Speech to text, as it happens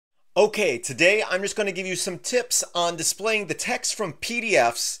Okay, today I'm just going to give you some tips on displaying the text from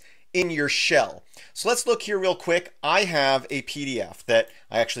PDFs in your shell. So let's look here real quick. I have a PDF that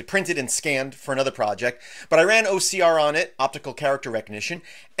I actually printed and scanned for another project, but I ran OCR on it, optical character recognition,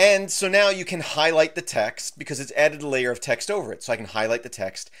 and so now you can highlight the text because it's added a layer of text over it. So I can highlight the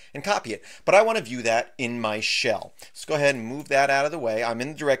text and copy it, but I want to view that in my shell. So go ahead and move that out of the way. I'm in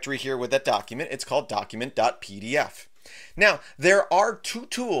the directory here with that document. It's called document.pdf. Now, there are two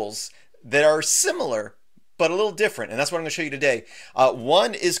tools that are similar but a little different, and that's what I'm going to show you today.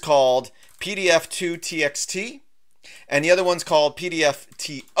 One is called PDF2TXT, and the other one's called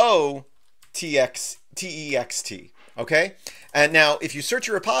PDFTO-TXT. Okay? And now, if you search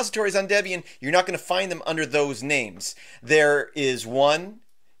your repositories on Debian, you're not going to find them under those names. There is one,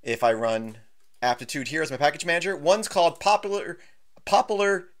 if I run Aptitude here as my package manager, one's called Popular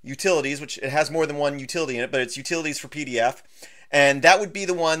Utilities, which it has more than one utility in it, but it's utilities for PDF. And that would be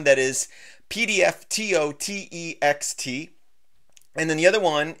the one that is PDFTOTEXT. And then the other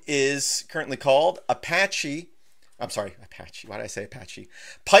one is currently called Apache. I'm sorry, Apache. Why did I say Apache?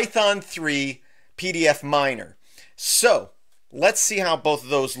 Python 3 PDF Miner. So let's see how both of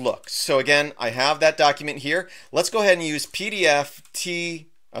those look. So again, I have that document here. Let's go ahead and use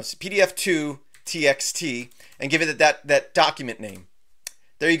PDF2TXT and give it that document name.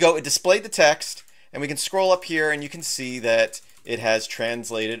 There you go. It displayed the text, and we can scroll up here and you can see that it has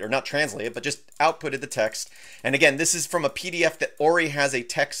translated, or not translated, but just outputted the text. And again, this is from a PDF that already has a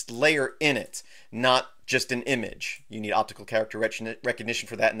text layer in it, not just an image. You need optical character recognition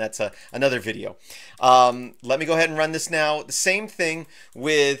for that, and that's another video. Let me go ahead and run this now. The same thing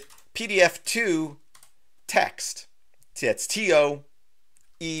with PDF2 text. That's TOEXT.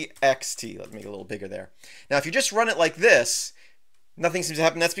 Let me make it a little bigger there. Now, if you just run it like this, nothing seems to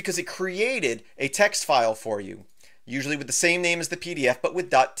happen. That's because it created a text file for you, usually with the same name as the PDF, but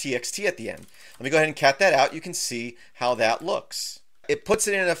with .txt at the end. Let me go ahead and cat that out. You can see how that looks. It puts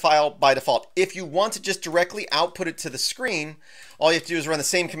it in a file by default. If you want to just directly output it to the screen, all you have to do is run the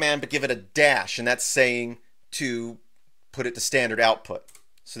same command, but give it a dash, and that's saying to put it to standard output.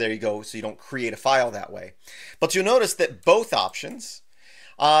 So there you go. So you don't create a file that way. But you'll notice that both options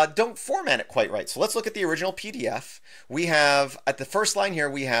don't format it quite right. So let's look at the original PDF. We have, at the first line here,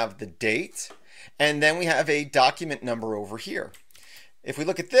 we have the date, and then we have a document number over here. If we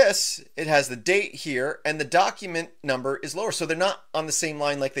look at this, it has the date here, and the document number is lower. So they're not on the same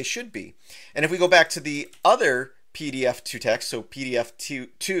line like they should be. And if we go back to the other PDF2 text, so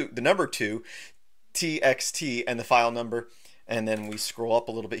PDF2, the number 2, TXT, and the file number, and then we scroll up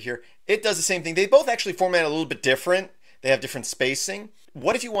a little bit here, it does the same thing. They both actually format a little bit different. They have different spacing.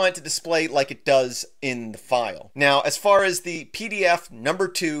 What if you want it to display like it does in the file? Now, as far as the PDF number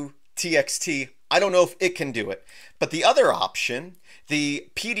 2 TXT, I don't know if it can do it. But the other option, the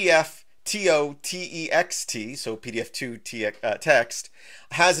PDF TOTEXT, so PDF2 text,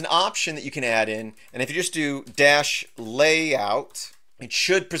 has an option that you can add in. And if you just do -layout, it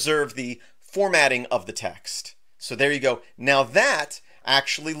should preserve the formatting of the text. So there you go. Now that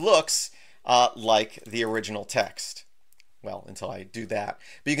actually looks like the original text. Well, until I do that.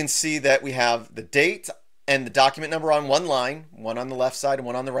 But you can see that we have the date and the document number on one line, one on the left side and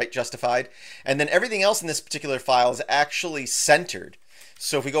one on the right justified. And then everything else in this particular file is actually centered.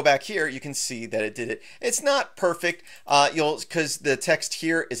 So if we go back here, you can see that it did it. It's not perfect because the text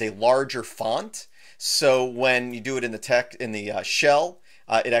here is a larger font. So when you do it in the shell,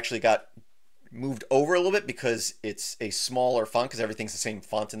 it actually got moved over a little bit because it's a smaller font because everything's the same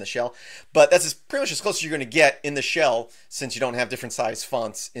font in the shell. But that's pretty much as close as you're going to get in the shell since you don't have different size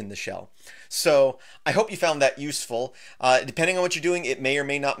fonts in the shell. So I hope you found that useful. Depending on what you're doing, it may or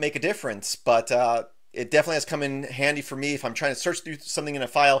may not make a difference, but it definitely has come in handy for me if I'm trying to search through something in a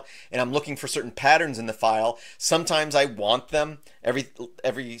file and I'm looking for certain patterns in the file. Sometimes I want them,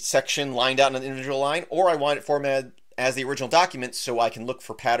 every section lined out in an individual line, or I want it formatted as the original document so I can look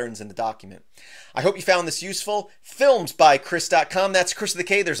for patterns in the document. I hope you found this useful. Filmsbychris.com. That's Chris with the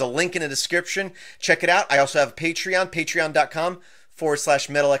K. There's a link in the description. Check it out. I also have a Patreon,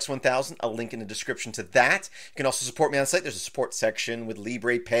 patreon.com/MetalX1000. A link in the description to that. You can also support me on the site. There's a support section with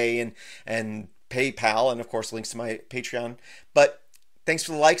Libre Pay and PayPal, and of course links to my Patreon. But thanks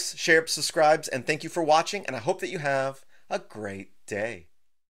for the likes, share, subscribes, and thank you for watching, and I hope that you have a great day.